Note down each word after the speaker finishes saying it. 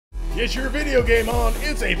Get your video game on.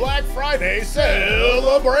 It's a Black Friday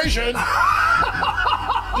celebration.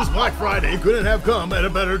 This Black Friday couldn't have come at a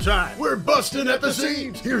better time. We're busting at the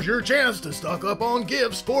seams. Here's your chance to stock up on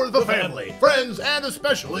gifts for the family, friends, and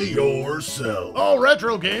especially yourself. All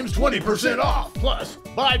retro games 20% off. Plus,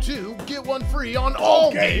 buy two, get one free on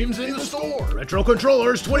all games in the store. Retro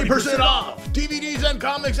controllers 20% off. DVDs and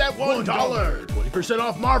comics at $1. 20%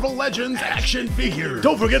 off Marvel Legends action figures.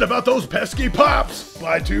 Don't forget about those pesky pops.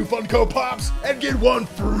 Buy two Funko Pops and get one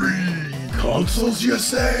free. Consoles, you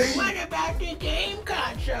say? What about the game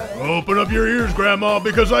console? Open up your ears, Grandma,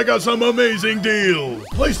 because I got some amazing deals.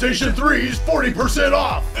 PlayStation 3's 40%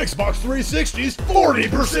 off. Xbox 360's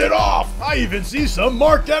 40% off. I even see some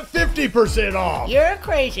marked at 50% off. You're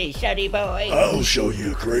crazy, sonny boy. I'll show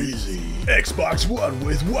you crazy. Xbox One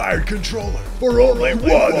with wired controller for only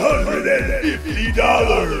 $150.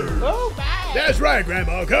 Oh, bye. That's right,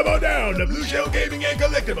 Grandma. Come on down to Blue Shell Gaming and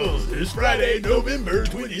Collectibles this Friday, November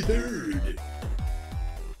 23rd.